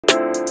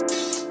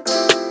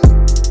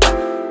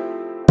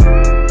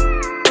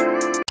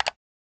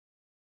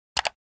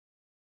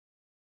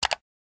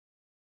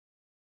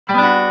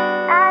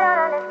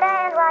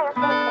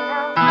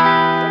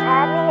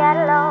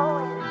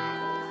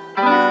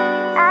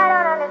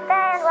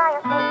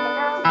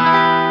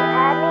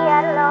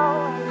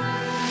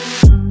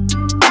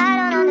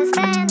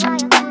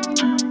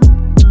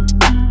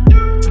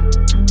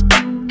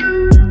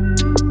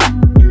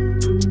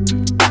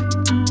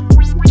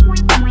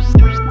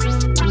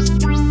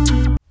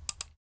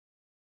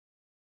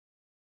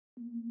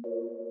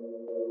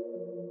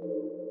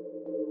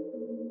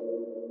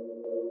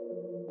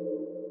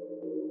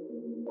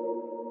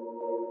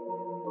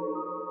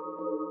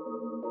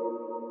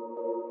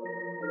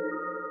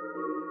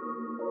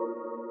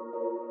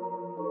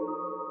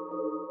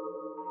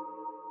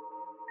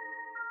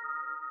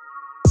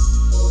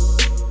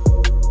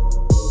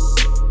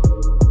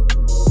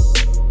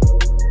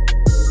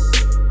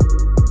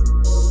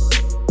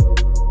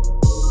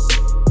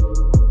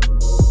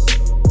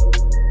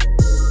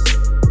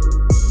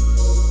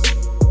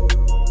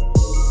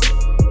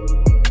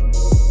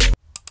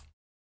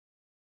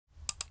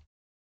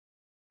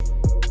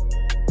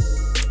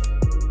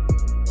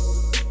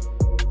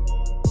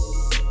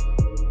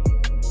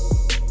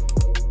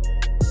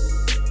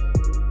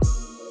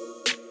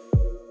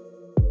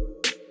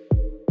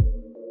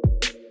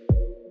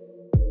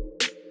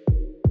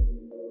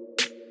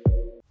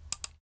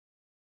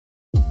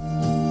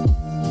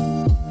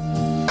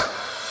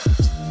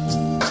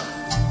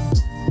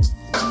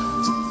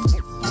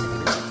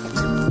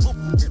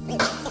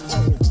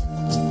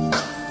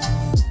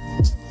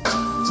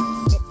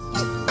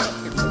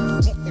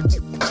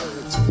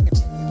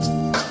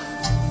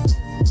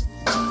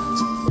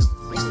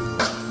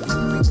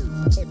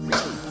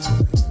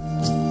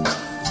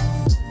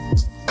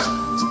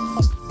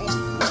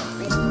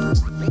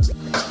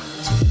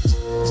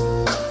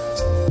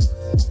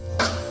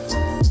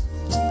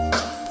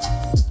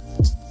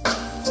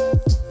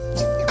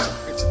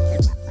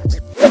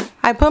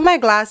I put my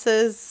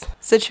glasses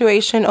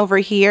situation over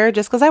here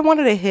just because I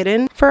wanted it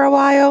hidden for a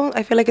while.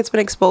 I feel like it's been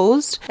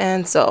exposed,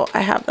 and so I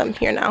have them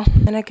here now,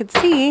 and I could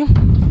see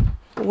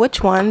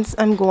which ones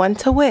I'm going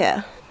to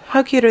wear.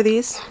 How cute are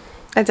these?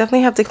 I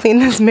definitely have to clean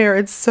this mirror.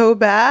 It's so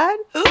bad.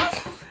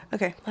 Oof.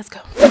 Okay, let's go.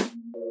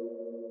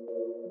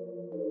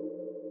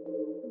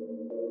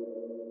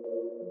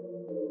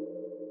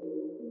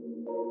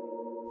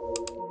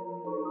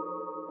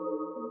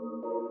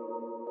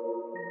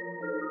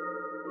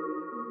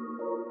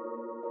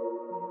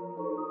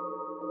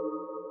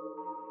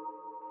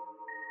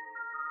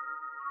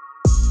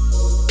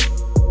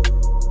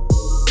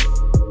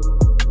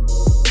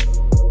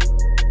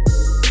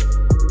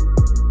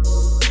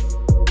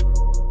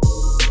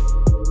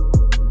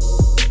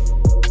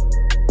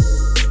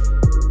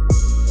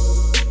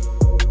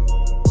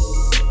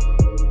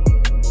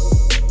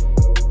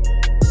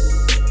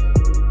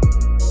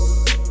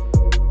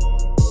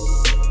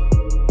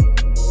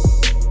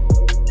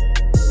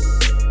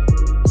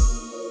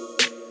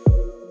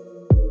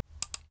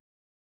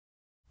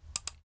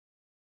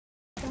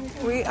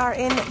 We are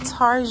in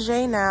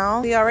Target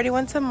now. We already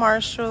went to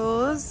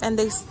Marshall's and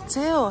they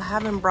still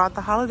haven't brought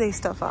the holiday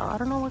stuff out. I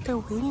don't know what they're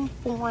waiting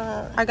for.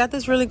 I got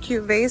this really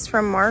cute vase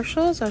from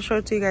Marshall's. I'll show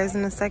it to you guys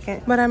in a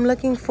second. But I'm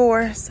looking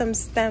for some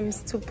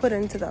stems to put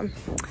into them.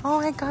 Oh,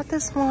 I got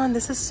this one.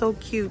 This is so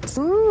cute.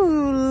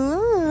 Ooh,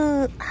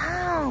 look.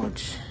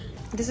 Ouch.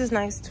 This is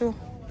nice too.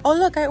 Oh,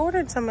 look, I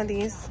ordered some of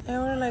these. I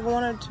ordered like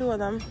 1 or 2 of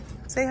them.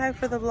 Say hi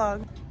for the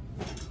vlog.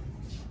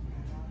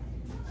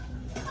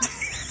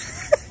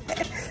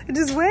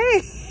 Just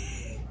wait.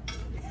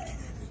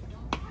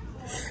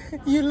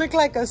 You look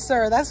like a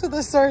sir. That's what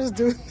the sirs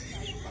do.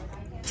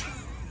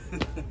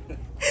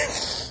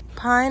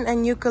 Pine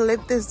and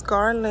eucalyptus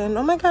garland.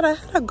 Oh my god, I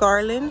had a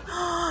garland.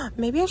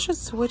 Maybe I should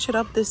switch it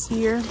up this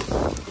year,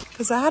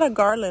 because I had a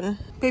garland.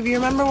 Baby, you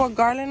remember what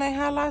garland I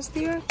had last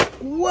year?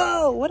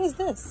 Whoa, what is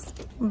this?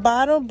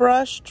 Bottle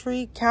brush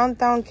tree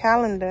countdown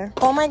calendar.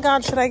 Oh my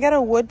god, should I get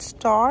a wood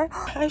star?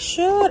 I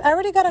should. I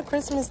already got a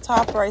Christmas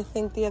topper, I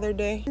think, the other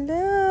day.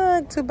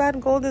 Look, too bad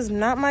gold is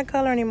not my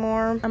color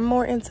anymore. I'm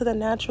more into the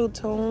natural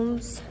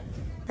tones.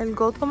 El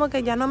gold como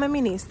que ya no me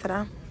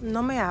ministra.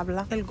 No me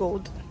habla, el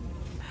gold.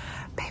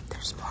 Babe,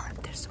 there's more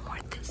this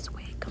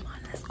way. Come on,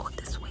 let's go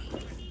this way.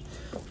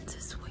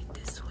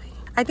 This way.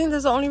 I think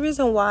that's the only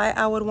reason why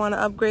I would want to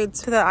upgrade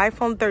to the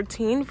iPhone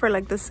 13 for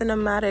like the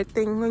cinematic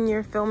thing when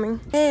you're filming.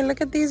 Hey,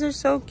 look at these, are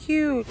so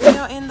cute. We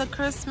are in the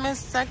Christmas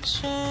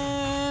section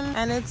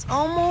and it's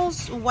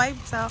almost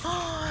wiped out.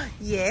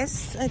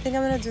 Yes, I think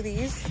I'm gonna do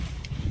these.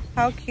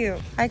 How cute.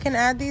 I can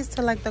add these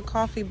to like the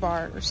coffee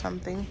bar or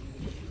something.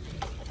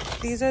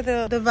 These are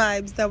the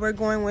vibes that we're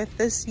going with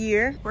this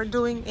year. We're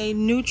doing a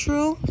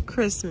neutral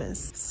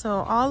Christmas.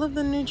 So all of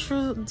the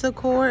neutral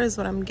decor is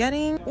what I'm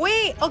getting.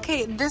 Wait,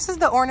 okay, this is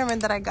the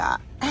ornament that I got.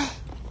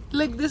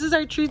 Look, this is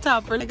our tree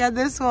topper. I got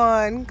this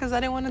one because I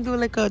didn't want to do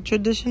like a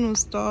traditional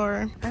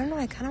star. I don't know,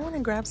 I kind of want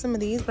to grab some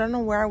of these, but I don't know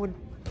where I would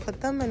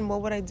put them and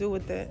what would I do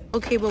with it?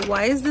 Okay, but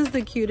why is this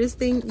the cutest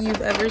thing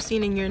you've ever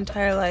seen in your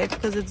entire life?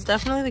 Because it's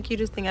definitely the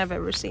cutest thing I've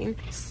ever seen.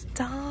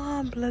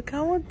 Stop, look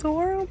how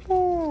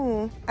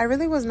adorable. I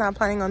really was not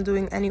planning on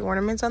doing any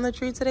ornaments on the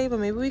tree today, but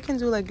maybe we can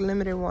do like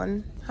limited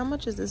one. How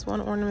much is this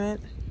one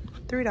ornament?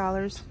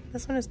 $3.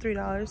 This one is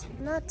 $3.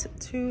 Not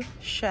too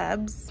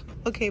shabs.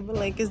 Okay, but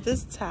like, is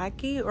this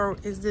tacky or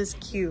is this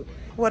cute?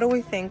 What do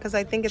we think? Because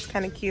I think it's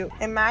kind of cute.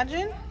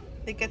 Imagine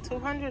they get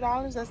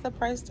 $200. That's the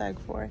price tag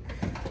for it.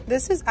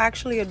 This is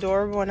actually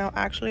adorable, and I'll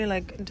actually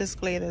like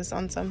display this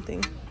on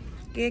something.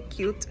 Get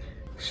cute.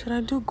 Should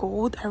I do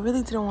gold? I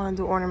really didn't want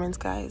to do ornaments,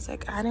 guys.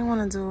 Like, I didn't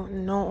want to do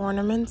no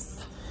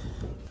ornaments.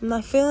 I'm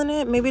not feeling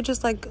it. Maybe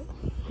just like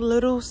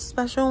little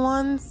special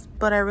ones,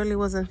 but I really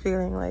wasn't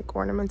feeling like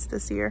ornaments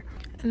this year.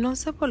 No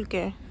sé por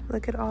qué.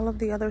 Look at all of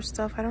the other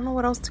stuff. I don't know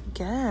what else to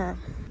get.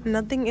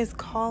 Nothing is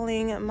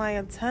calling my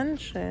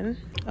attention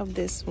of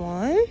this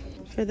one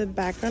for the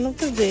background of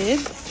the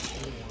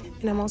vids.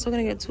 And I'm also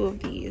gonna get 2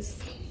 of these.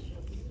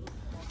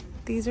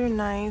 These are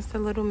nice, the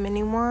little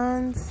mini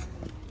ones.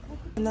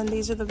 And then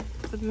these are the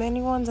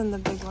mini ones and the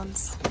big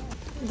ones.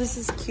 This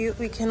is cute.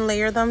 We can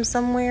layer them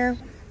somewhere.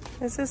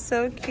 This is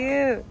so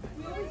cute.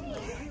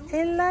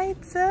 It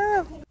lights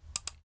up.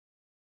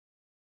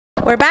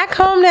 We're back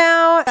home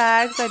now.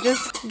 Bags. I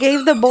just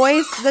gave the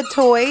boys the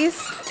toys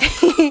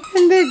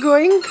and they're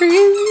going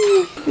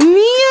crazy.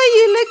 Mia,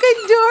 you look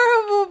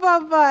adorable,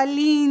 Papa.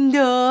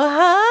 Lindo.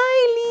 Hi,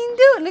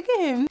 Lindo. Look at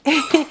him.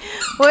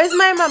 Where's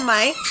my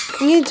mama?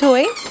 You need a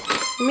toy?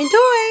 Give me a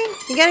toy.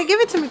 You gotta give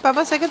it to me,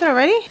 Papa, so I can throw it.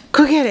 Ready?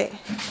 Go get it.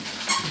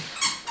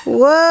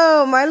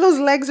 Whoa, Milo's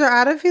legs are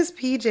out of his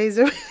PJs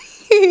already.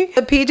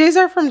 The PJs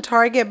are from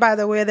Target, by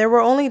the way. They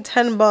were only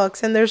 10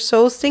 bucks and they're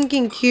so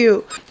stinking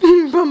cute.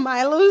 But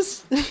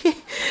Milo's...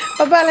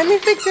 Papa, let me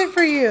fix it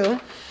for you.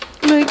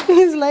 Look,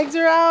 his legs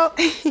are out.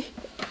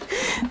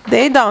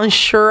 They don't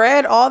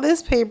shred all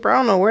this paper. I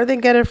don't know where they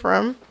get it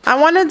from. I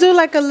want to do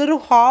like a little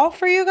haul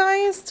for you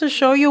guys to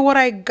show you what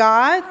I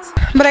got.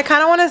 But I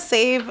kind of want to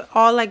save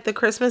all like the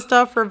Christmas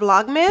stuff for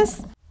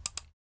Vlogmas.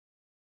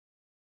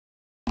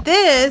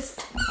 This...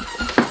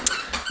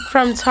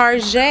 from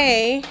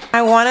Target,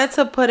 I wanted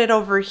to put it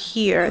over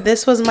here.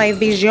 This was my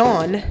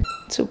vision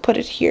to put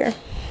it here.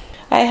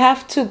 I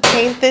have to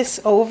paint this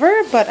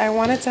over, but I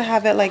wanted to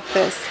have it like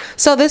this.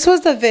 So this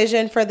was the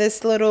vision for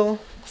this little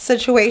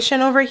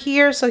situation over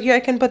here. So here I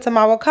can put some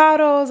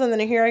avocados, and then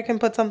here I can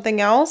put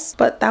something else.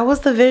 But that was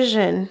the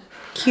vision.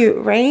 Cute,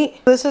 right?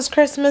 This is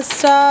Christmas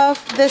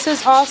stuff. This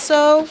is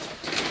also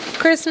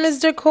Christmas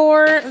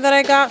decor that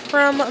I got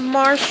from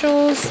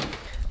Marshall's.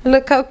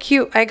 Look how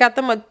cute. I got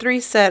them a 3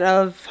 set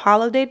of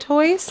holiday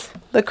toys.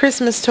 The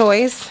Christmas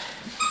toys.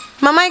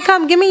 Mama,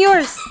 come. Give me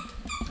yours.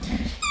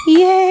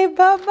 Yay,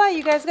 Baba.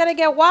 You guys gotta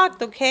get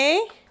walked,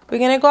 okay? We're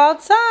gonna go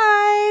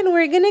outside.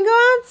 We're gonna go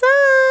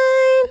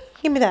outside.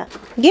 Give me that.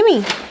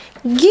 Gimme.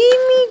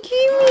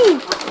 Gimme.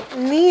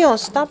 Mio,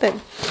 stop it.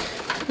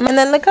 And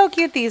then look how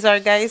cute these are,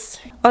 guys.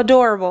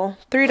 Adorable.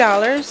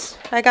 $3.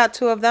 I got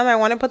 2 of them. I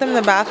want to put them in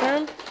the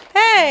bathroom.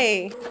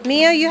 Hey,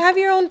 Mia, you have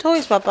your own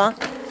toys, Papa.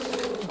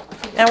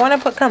 I want to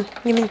put, come,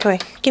 give me the toy.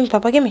 Give me,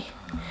 Papa, give me.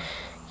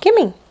 Give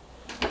me.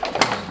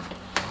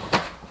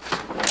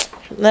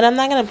 Then I'm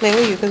not going to play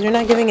with you because you're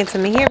not giving it to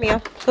me. Here,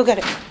 Mia. Go get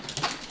it.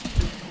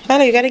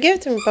 Milo, you got to give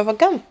it to me, Papa.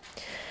 Come.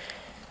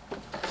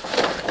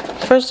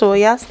 First of all,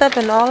 y'all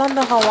stepping all on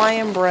the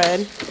Hawaiian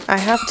bread. I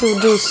have to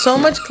do so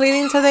much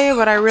cleaning today,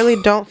 but I really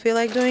don't feel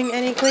like doing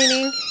any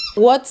cleaning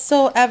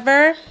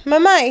whatsoever.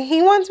 Mama,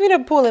 he wants me to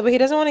pull it, but he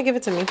doesn't want to give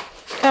it to me.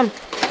 Come.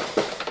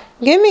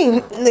 Give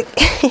me.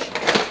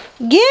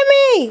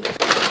 Gimme!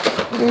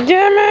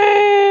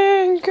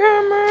 Gimme!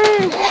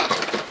 Gimme!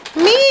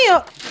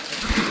 Meal!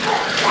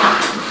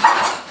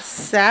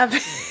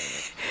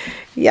 Savage.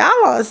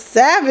 Y'all are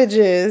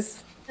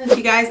savages.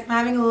 You guys, I'm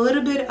having a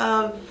little bit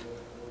of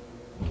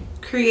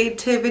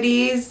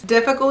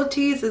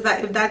difficulties, is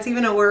that, if that's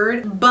even a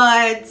word,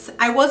 but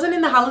I wasn't in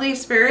the holiday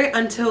spirit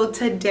until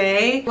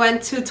today.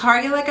 Went to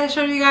Target like I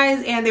showed you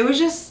guys, and there was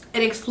just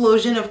an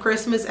explosion of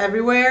Christmas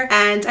everywhere,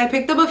 and I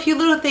picked up a few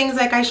little things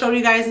like I showed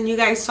you guys and you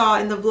guys saw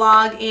in the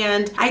vlog,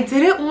 and I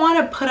didn't want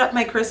to put up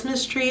my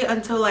Christmas tree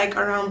until like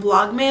around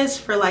Vlogmas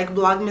for like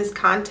Vlogmas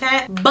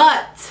content,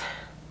 but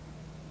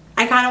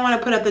I kind of want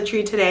to put up the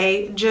tree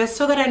today just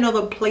so that I know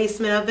the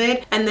placement of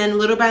it, and then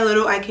little by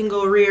little I can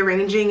go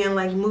rearranging and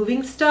like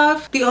moving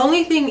stuff. The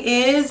only thing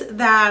is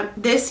that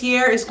this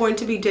year is going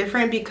to be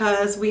different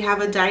because we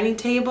have a dining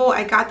table.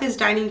 I got this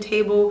dining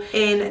table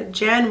in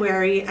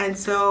January, and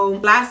so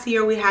last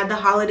year we had the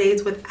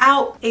holidays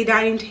without a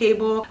dining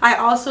table. I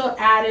also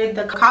added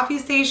the coffee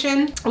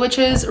station, which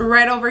is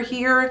right over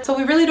here. So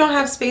we really don't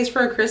have space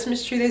for a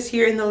Christmas tree this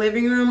year in the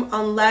living room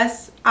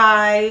unless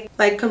I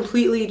like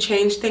completely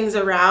change things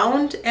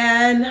around,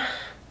 and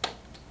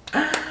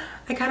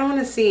I kind of want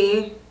to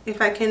see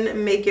if I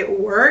can make it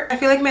work. I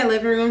feel like my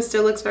living room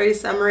still looks very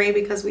summery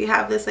because we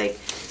have this like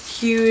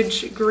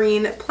huge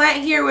green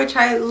plant here, which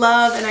I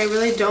love and I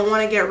really don't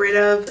want to get rid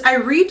of. I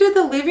redid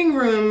the living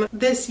room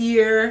this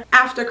year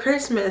after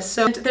Christmas,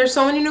 so there's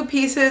so many new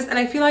pieces and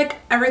I feel like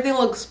everything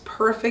looks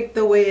perfect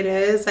the way it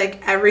is.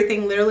 Like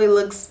everything literally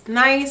looks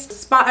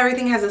nice.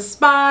 Everything has a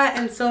spot,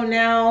 and so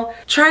now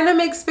trying to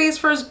make space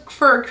for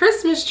a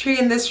Christmas tree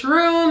in this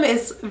room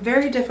is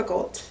very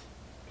difficult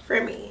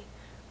for me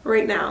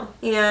right now,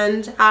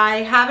 and I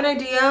have an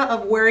idea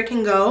of where it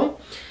can go,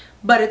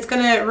 but it's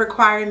gonna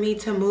require me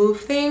to move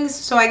things.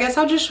 So I guess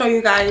I'll just show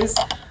you guys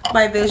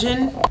my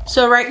vision.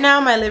 So right now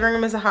my living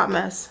room is a hot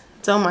mess.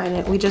 Don't mind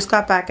it. We just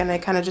got back and I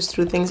kind of just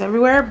threw things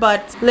everywhere,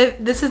 but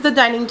this is the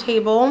dining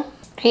table.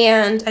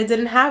 And I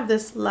didn't have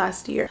this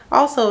last year.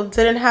 Also,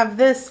 didn't have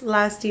this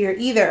last year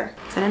either.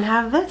 Didn't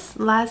have this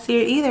last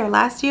year either.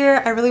 Last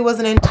year, I really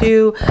wasn't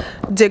into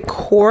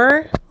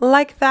decor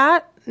like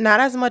that. Not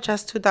as much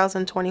as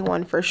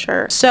 2021 for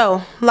sure.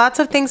 So, lots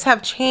of things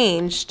have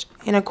changed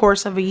in a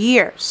course of a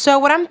year. So,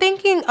 what I'm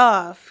thinking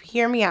of,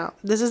 hear me out.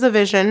 This is a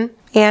vision.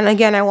 And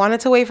again, I wanted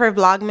to wait for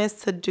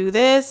Vlogmas to do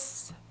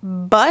this.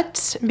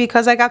 But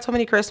because I got so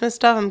many Christmas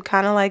stuff, I'm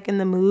kind of like in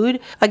the mood.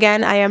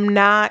 Again, I am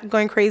not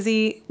going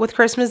crazy with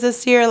Christmas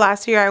this year.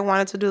 Last year, I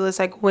wanted to do this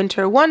like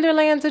winter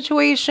wonderland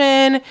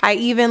situation. I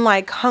even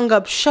like hung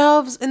up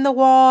shelves in the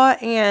wall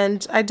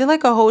and I did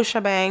like a whole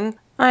shebang.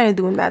 I ain't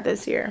doing that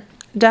this year.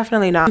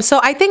 Definitely not. So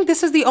I think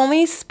this is the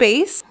only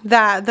space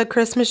that the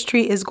Christmas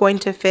tree is going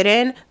to fit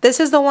in. This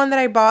is the one that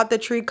I bought, the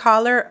tree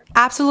collar.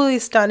 Absolutely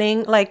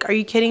stunning. Like, are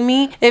you kidding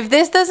me? If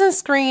this doesn't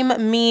scream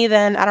me,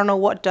 then I don't know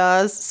what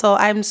does. So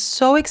I'm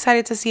so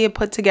excited to see it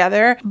put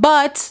together.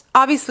 But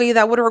obviously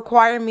that would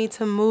require me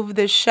to move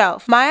this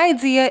shelf. My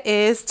idea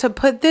is to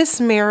put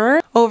this mirror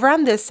over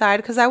on this side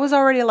because I was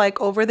already like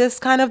over this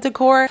kind of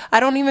decor. I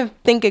don't even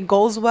think it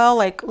goes well.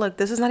 Like, look,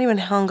 this is not even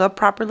hung up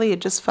properly.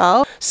 It just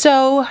fell.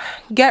 So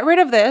get rid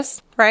of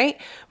this, right?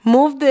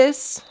 Move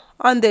this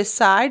on this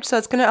side so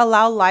it's going to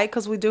allow light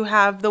because we do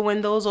have the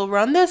windows over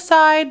on this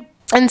side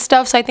and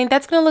stuff. So I think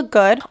that's going to look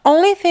good.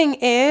 Only thing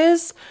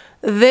is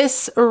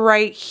this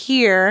right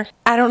here,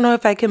 I don't know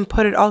if I can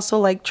put it also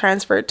like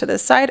transfer it to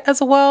this side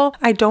as well.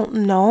 I don't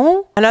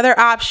know. Another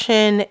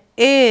option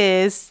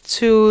is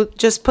to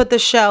just put the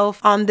shelf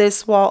on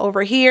this wall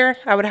over here.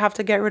 I would have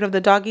to get rid of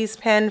the doggy's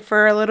pen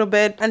for a little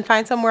bit and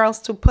find somewhere else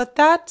to put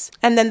that,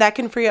 and then that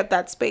can free up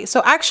that space.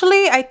 So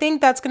actually I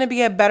think that's going to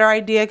be a better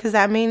idea because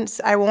that means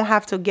I won't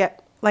have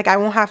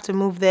to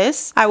move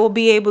this. I will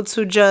be able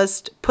to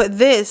just put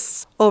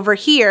this over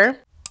here.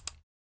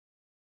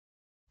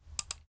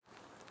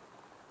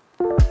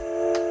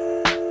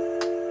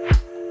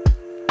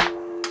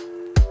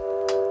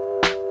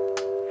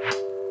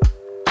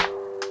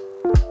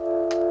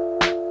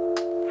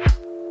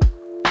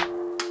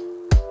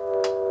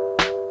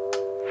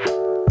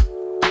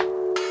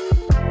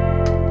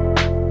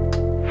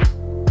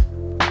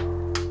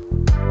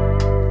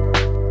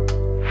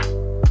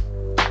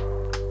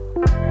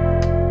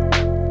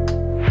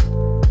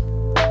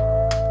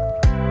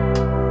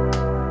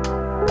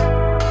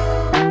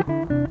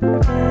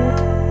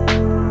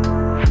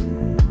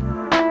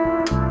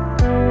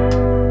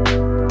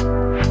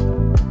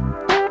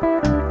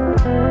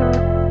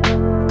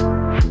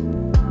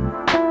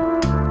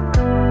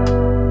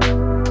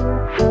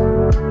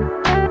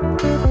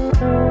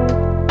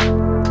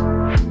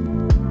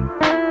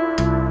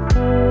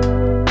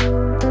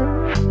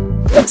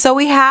 So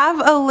we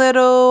have a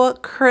little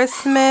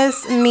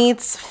Christmas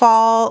meets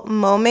fall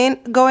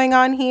moment going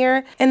on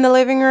here in the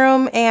living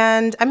room,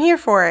 and I'm here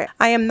for it.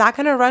 I am not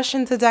gonna rush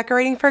into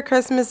decorating for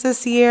Christmas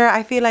this year.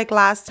 I feel like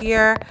last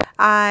year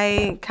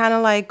I kind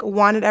of like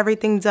wanted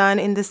everything done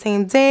in the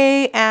same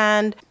day,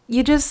 and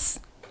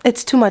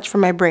it's too much for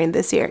my brain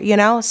this year, you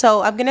know?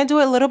 So I'm gonna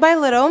do it little by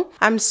little.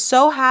 I'm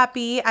so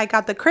happy I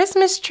got the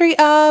Christmas tree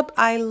up.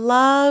 I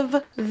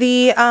love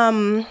the,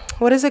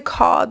 what is it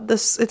called?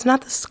 It's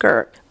not the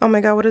skirt. Oh my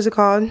God, what is it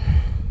called?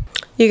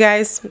 You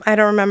guys, I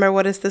don't remember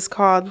what is this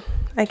called.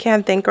 I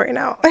can't think right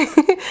now.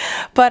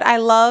 But I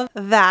love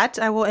that.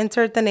 I will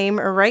insert the name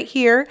right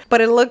here.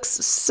 But it looks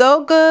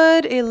so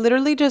good. It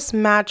literally just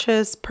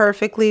matches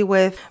perfectly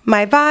with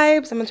my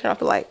vibes. I'm gonna turn off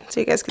the light so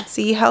you guys can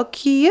see how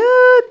cute.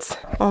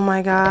 Oh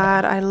my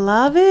God, I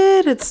love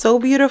it. It's so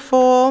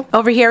beautiful.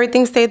 Over here,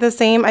 everything stayed the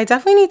same. I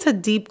definitely need to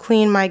deep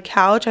clean my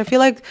couch. I feel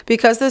like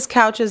because this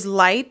couch is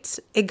light,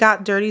 it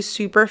got dirty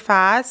super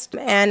fast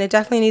and it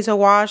definitely needs a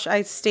wash.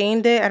 I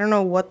stained it. I don't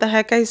know what the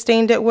heck I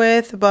stained it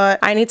with, but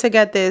I need to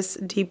get this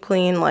deep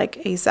clean like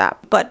ASAP.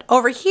 But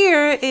over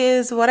here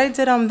is what I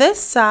did on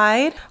this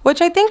side, which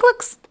I think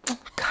looks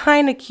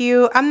kind of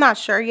cute. I'm not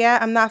sure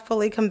yet. I'm not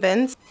fully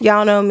convinced.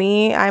 Y'all know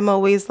me. I'm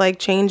always like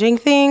changing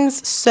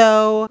things.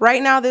 So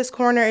right now this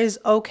corner is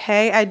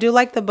okay. I do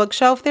like the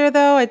bookshelf there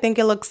though. I think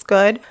it looks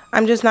good.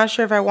 I'm just not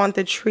sure if I want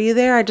the tree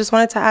there. I just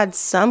wanted to add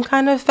some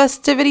kind of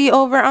festivity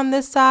over on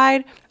this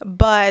side.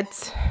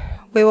 But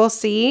we will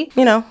see,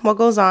 you know, what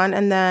goes on.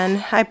 And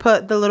then I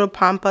put the little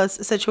pampas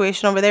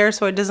situation over there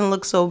so it doesn't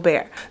look so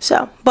bare.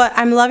 So, but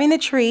I'm loving the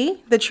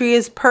tree. The tree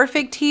is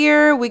perfect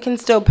here. We can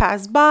still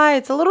pass by.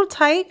 It's a little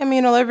tight. I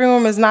mean, the living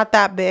room is not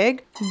that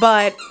big,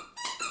 but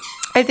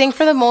I think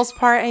for the most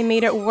part, I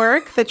made it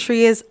work. The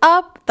tree is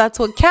up. That's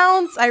what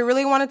counts. I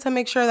really wanted to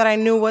make sure that I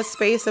knew what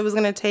space it was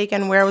going to take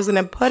and where I was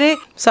going to put it.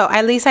 So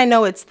at least I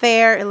know it's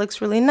there. It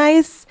looks really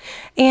nice.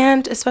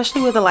 And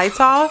especially with the lights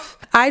off.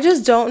 I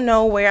just don't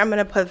know where I'm going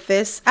to put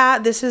this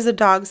at. This is a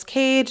dog's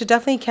cage. It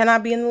definitely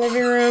cannot be in the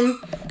living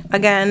room.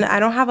 Again, I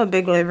don't have a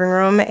big living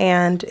room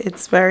and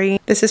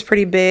this is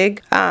pretty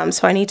big.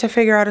 So I need to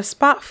figure out a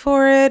spot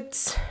for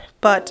it.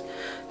 But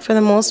for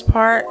the most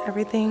part,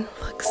 everything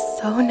looks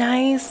so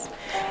nice.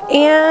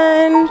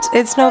 And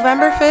it's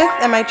November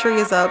 5th and my tree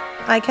is up.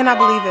 I cannot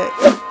believe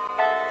it.